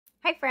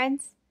Hi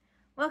friends,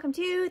 welcome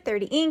to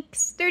 30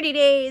 Inks, 30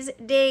 Days,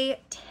 Day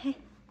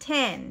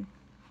 10.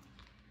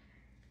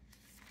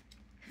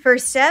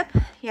 First step,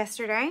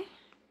 yesterday,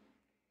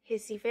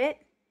 Hissy Fit,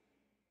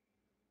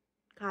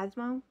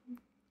 Cosmo,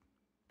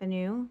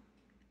 Banu,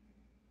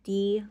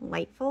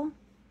 delightful,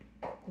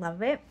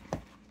 love it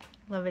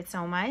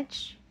so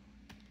much,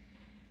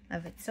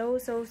 love it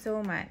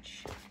so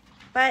much,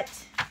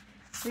 but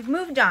we've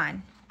moved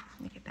on.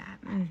 Look at that,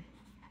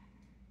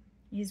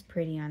 he's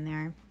pretty on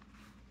there.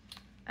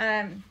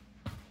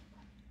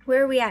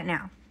 Where are we at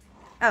now?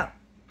 Oh,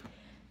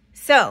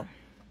 so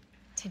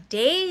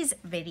today's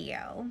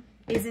video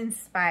is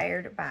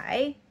inspired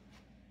by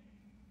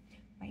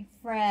my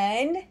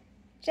friend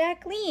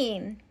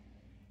Jacqueline.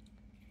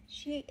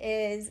 She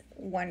is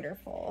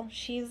wonderful.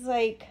 She's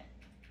like,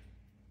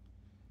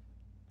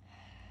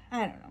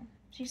 I don't know.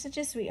 She's such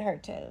a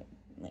sweetheart to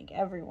like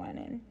everyone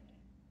and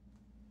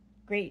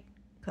great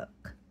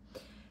cook.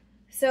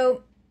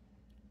 So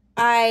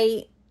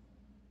I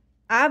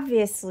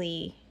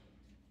obviously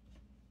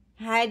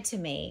had to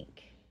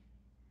make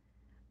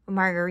a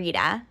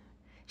margarita.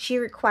 She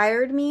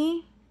required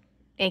me,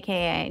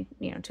 aka,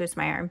 twist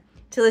my arm,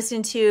 to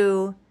listen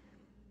to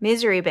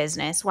Misery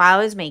Business while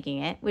I was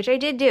making it, which I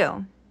did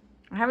do.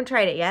 I haven't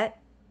tried it yet.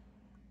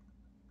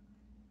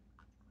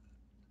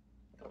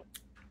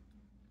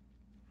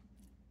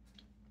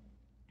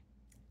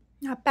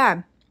 Not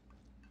bad.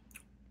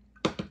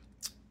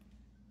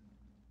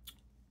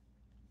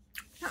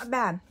 Not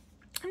bad.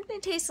 I think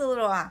it tastes a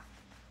little off.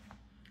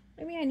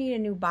 Maybe I need a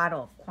new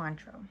bottle of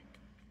Cointreau.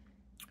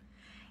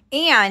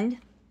 And,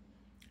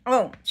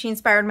 oh, she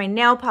inspired my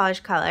nail polish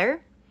color.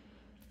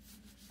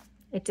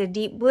 It's a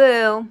deep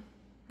blue.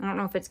 I don't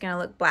know if it's going to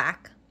look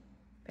black,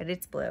 but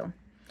it's blue.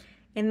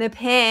 And the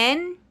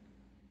pen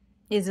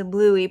is a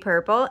bluey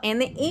purple.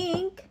 And the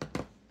ink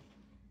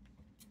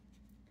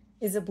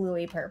is a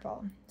bluey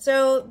purple.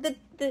 So the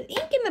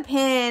ink and the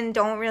pen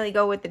don't really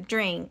go with the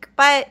drink,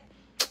 but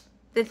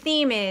the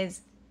theme is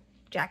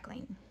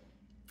Jacqueline.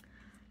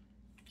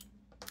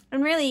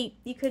 And really,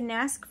 you couldn't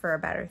ask for a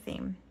better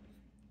theme.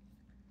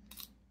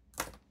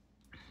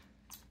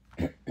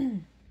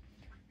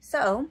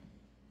 So,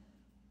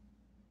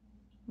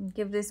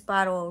 give this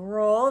bottle a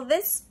roll.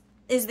 This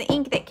is the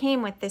ink that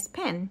came with this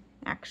pen,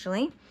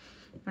 actually,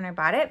 when I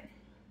bought it.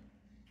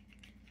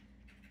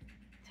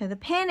 So the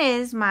pen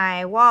is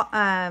my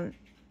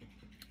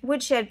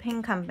Woodshed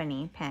Pen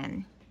Company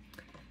pen.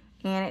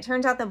 And it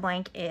turns out the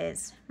blank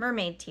is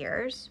Mermaid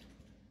Tears.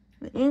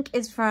 The ink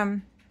is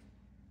from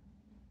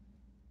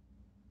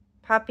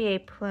Papier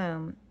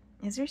Plume.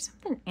 Is there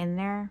something in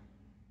there?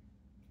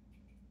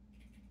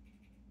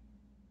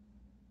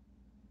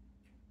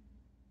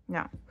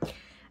 No.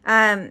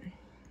 And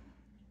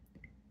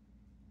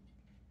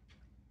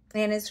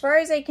as far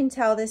as I can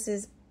tell, this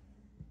is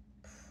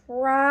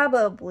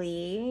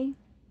probably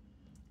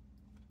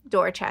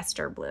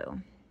Dorchester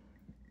blue.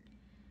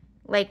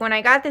 Like when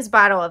I got this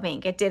bottle of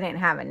ink, it didn't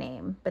have a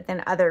name, but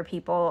then other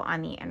people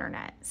on the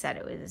internet said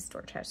it was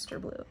Dorchester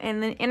blue.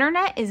 And the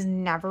internet is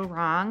never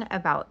wrong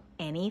about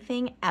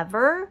anything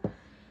ever.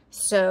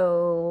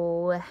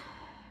 So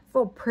I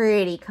feel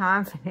pretty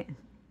confident.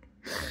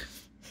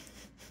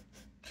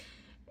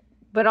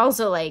 But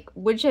also like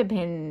Woodshed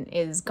Pen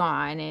is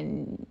gone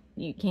and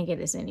you can't get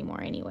this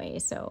anymore anyway.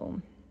 So,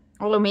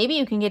 although maybe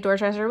you can get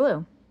Dorchester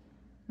blue.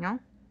 No?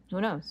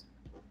 Who knows?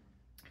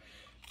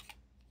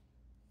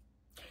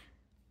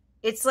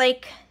 It's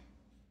like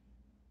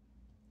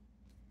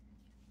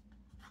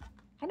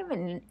kind of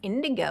an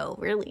indigo,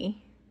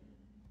 really.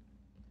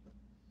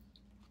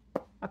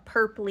 A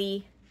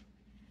purpley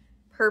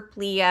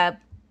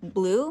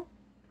blue.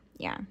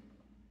 Yeah.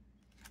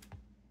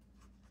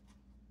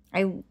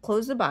 I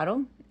closed the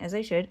bottle, as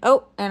I should.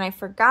 Oh, and I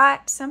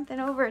forgot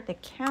something over at the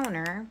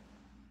counter.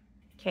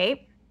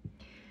 Okay.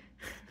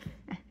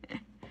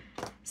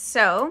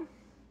 So,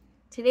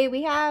 today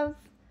we have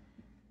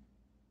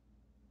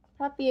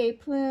Papier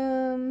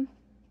Plume,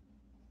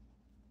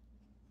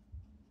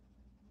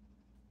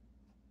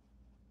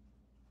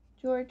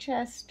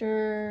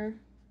 Dorchester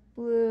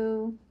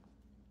blue,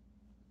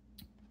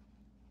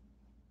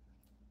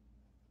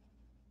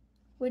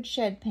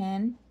 Woodshed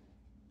Pen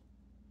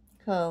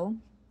Co.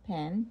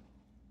 pen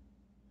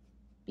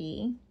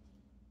B,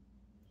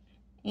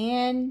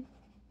 and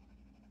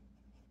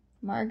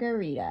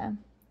Margarita.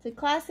 It's a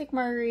classic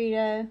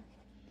margarita.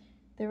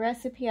 The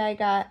recipe I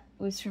got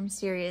was from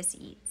Serious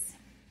Eats.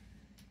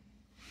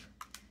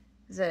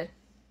 It's a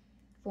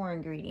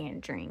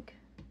 4-ingredient drink.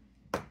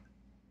 I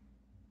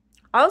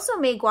also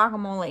made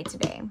guacamole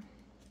today.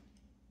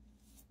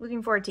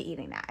 Looking forward to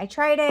eating that. I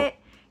tried it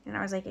and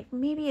I was like,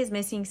 maybe it's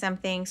missing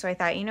something. So I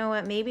thought, you know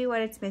what? Maybe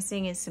what it's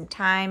missing is some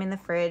time in the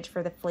fridge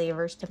for the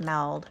flavors to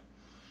meld.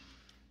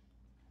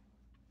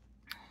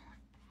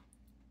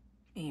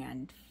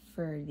 And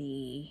for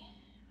the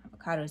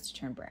avocados to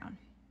turn brown.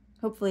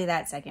 Hopefully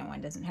that second one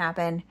doesn't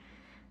happen.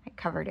 I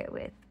covered it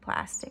with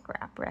plastic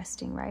wrap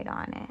resting right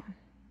on it.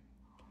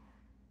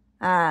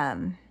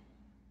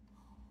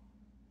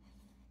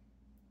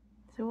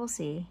 So we'll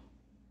see.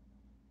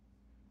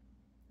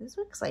 This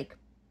looks like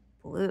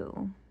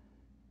blue.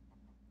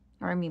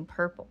 Or I mean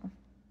purple.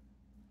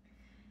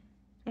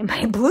 And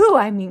by blue,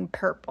 I mean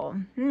purple.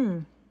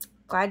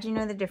 Glad you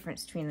know the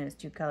difference between those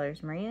two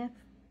colors, Maria.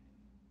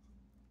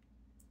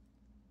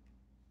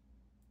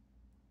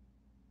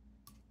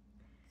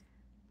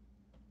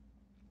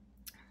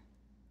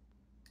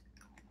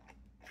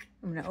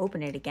 I'm going to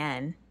open it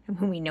again.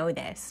 We know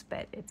this,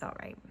 but it's all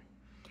right.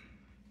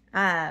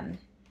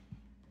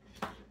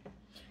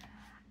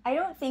 I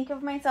don't think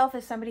of myself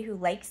as somebody who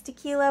likes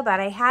tequila,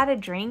 but I had a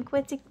drink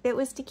with that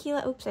was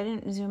tequila. Oops, I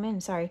didn't zoom in,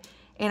 sorry.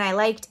 And I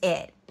liked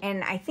it.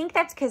 And I think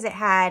that's because it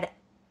had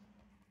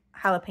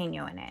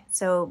jalapeno in it.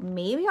 So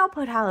maybe I'll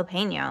put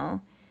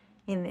jalapeno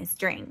in this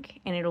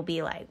drink and it'll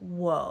be like,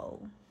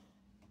 whoa.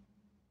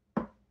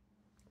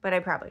 But I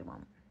probably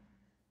won't.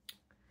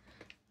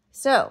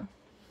 So,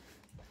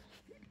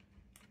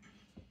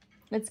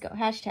 let's go.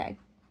 Hashtag.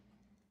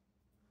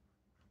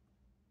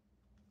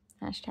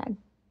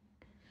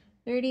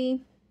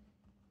 30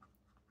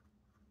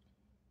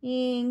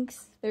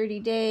 inks, 30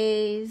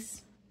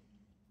 days.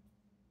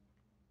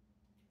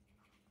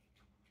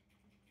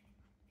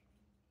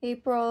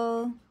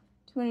 April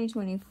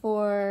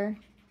 2024,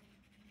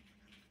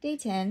 day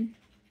 10.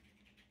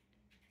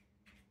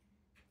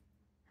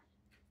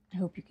 I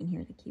hope you can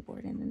hear the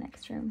keyboard in the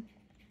next room.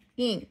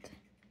 Ink.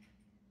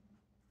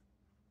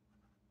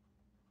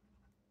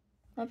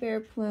 Papier,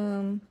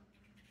 Plume,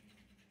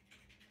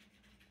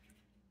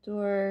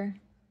 Dorchester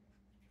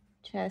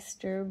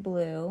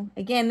blue.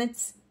 Again,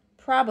 that's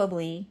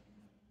probably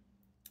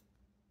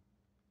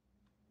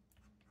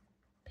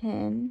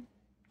pen.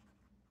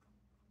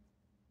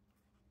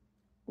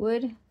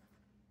 Woodshed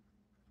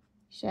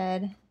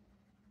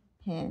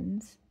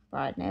Pens,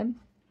 broad nib.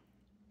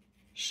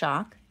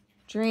 Shock.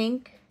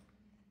 Drink.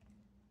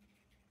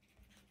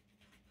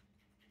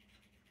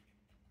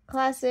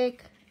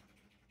 Classic.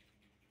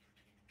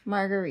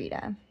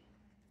 Margarita.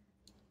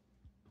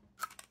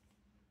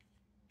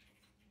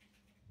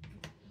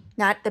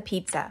 Not the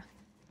pizza.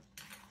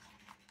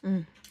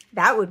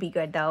 That would be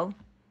good though.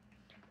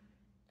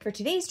 For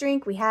today's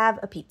drink, we have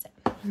a pizza.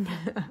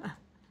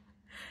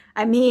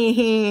 I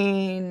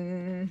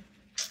mean,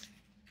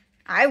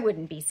 I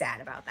wouldn't be sad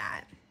about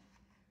that.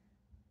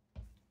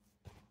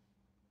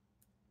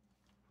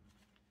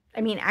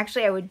 I mean,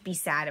 actually, I would be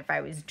sad if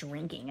I was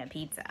drinking a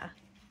pizza.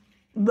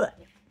 But.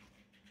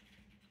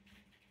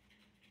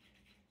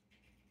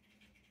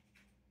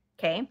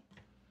 Okay,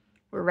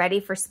 we're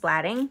ready for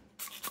splatting.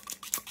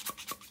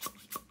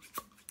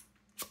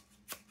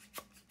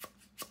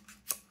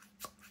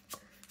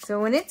 So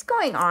when it's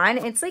going on,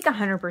 it's like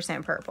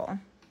 100% purple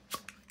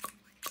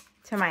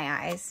to my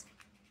eyes.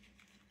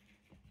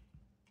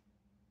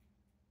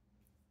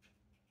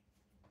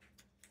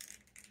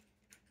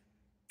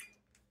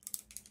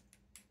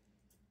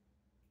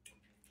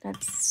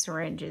 That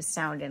syringe is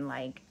sounding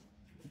like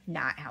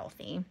not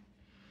healthy.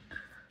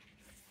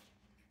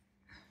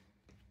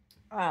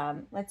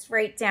 Let's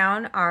write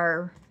down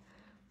our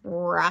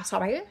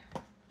recipe.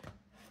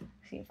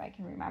 See if I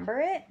can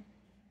remember it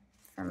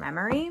from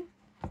memory.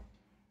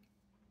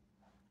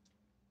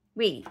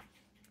 Wait,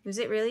 was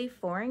it really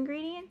 4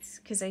 ingredients?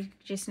 Because I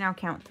just now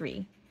count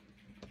 3.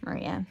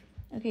 Maria.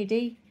 Okay,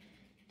 day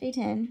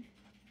 10.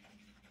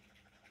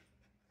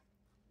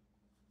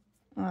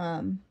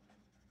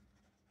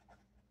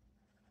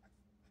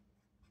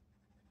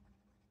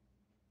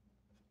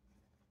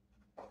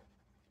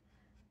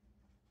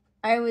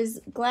 I was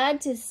glad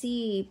to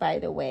see, by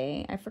the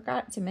way, I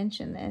forgot to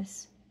mention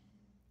this,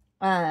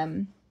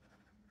 that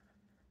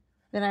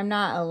I'm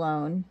not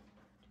alone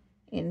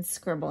in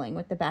scribbling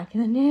with the back of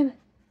the nib.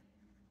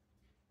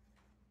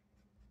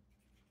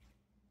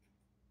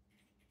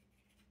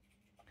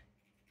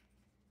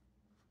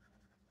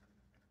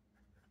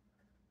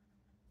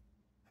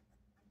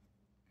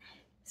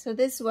 So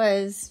this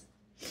was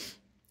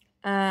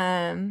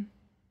about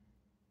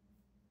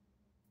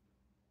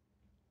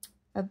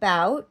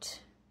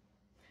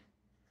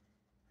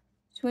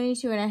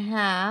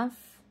 22.5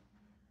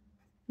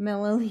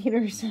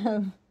 milliliters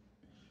of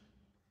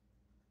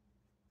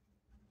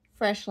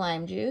fresh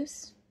lime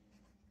juice,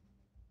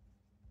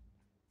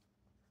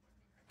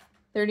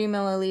 30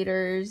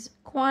 milliliters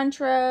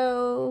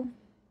Cointreau,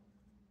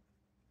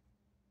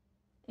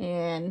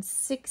 and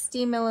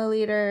 60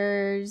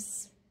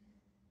 milliliters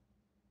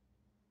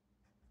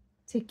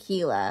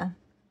tequila.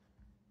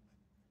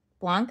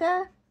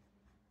 Blanca?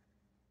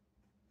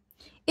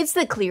 It's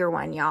the clear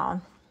one,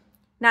 y'all.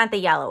 Not the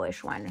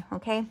yellowish one,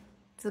 okay?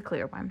 It's the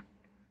clear one.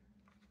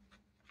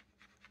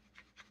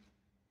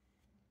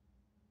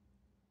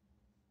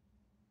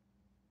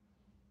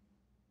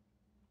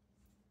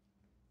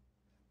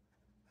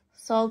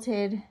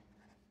 Salted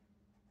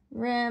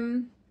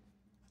rim,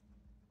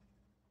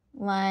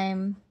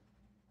 lime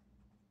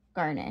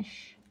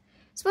garnish.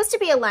 It's supposed to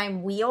be a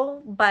lime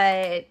wheel,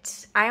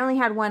 but I only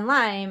had 1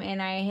 lime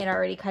and I had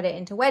already cut it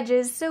into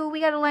wedges, so we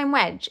got a lime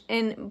wedge.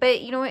 But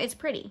you know what? It's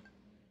pretty.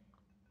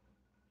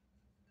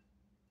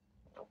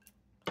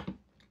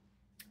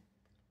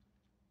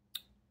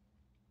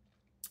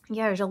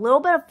 Yeah, there's a little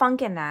bit of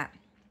funk in that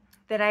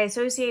I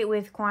associate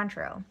with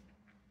Cointreau.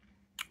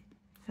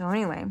 So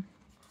anyway.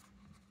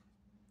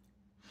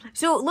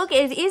 So look,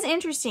 it is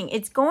interesting.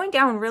 It's going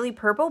down really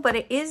purple, but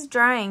it is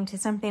drying to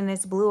something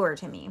that's bluer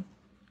to me.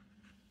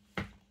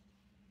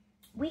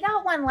 We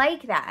got one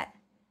like that.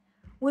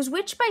 Was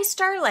Witch by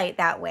Starlight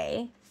that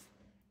way?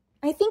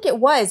 I think it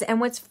was. And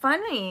what's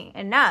funny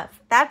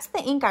enough, that's the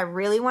ink I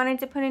really wanted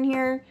to put in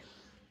here.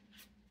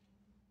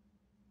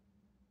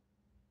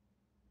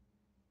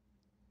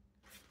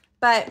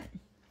 But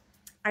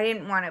I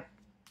didn't want to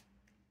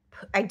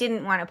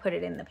put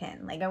it in the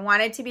pen. Like I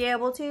wanted to be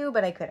able to,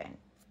 but I couldn't.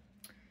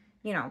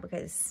 You know,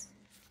 because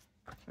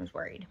I was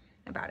worried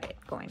about it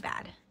going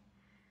bad.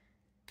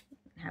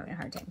 Having a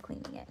hard time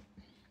cleaning it.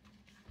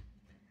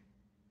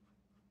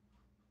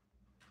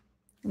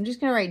 I'm just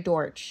going to write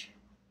Dorch.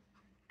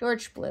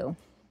 Dorch blue.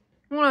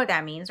 You know what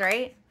that means,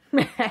 right?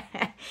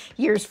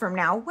 Years from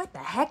now. What the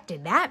heck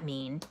did that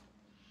mean?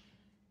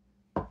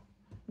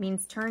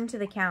 Means turn to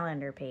the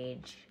calendar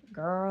page.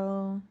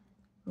 Girl.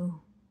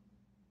 Ooh.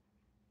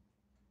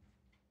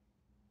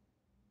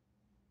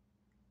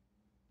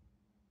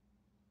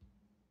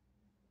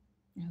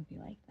 I hope you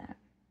like that.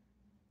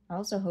 I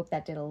also hope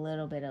that did a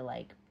little bit of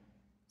like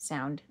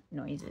sound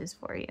noises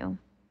for you.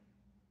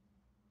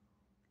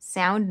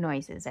 Sound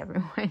noises,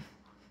 everyone.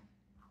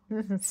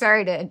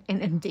 Sorry to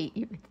inundate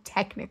you with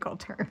technical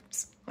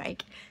terms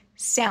like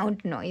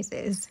sound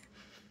noises.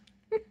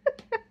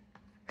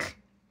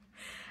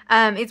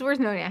 It's worth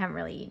noting I haven't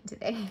really eaten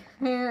today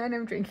and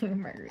I'm drinking a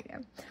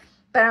margarita.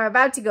 But I'm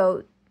about to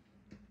go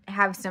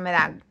have some of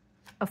that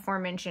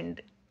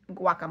aforementioned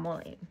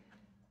guacamole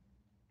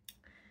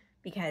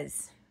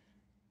because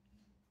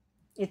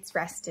it's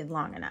rested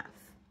long enough.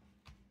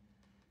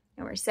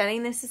 And we're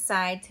setting this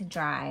aside to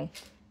dry.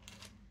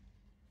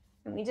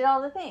 And we did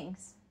all the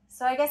things.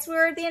 So I guess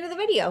we're at the end of the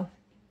video.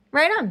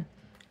 Right on.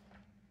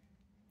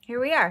 Here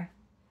we are.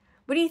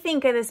 What do you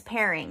think of this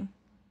pairing?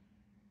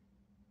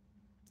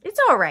 It's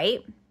all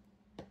right.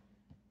 I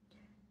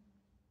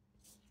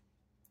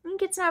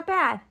think it's not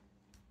bad.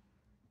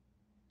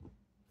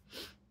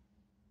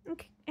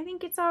 Okay, I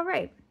think it's all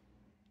right.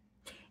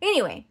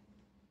 Anyway,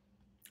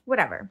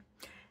 whatever.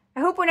 I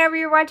hope whenever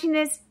you're watching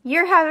this,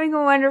 you're having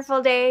a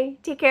wonderful day.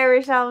 Take care of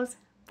yourselves.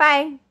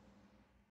 Bye.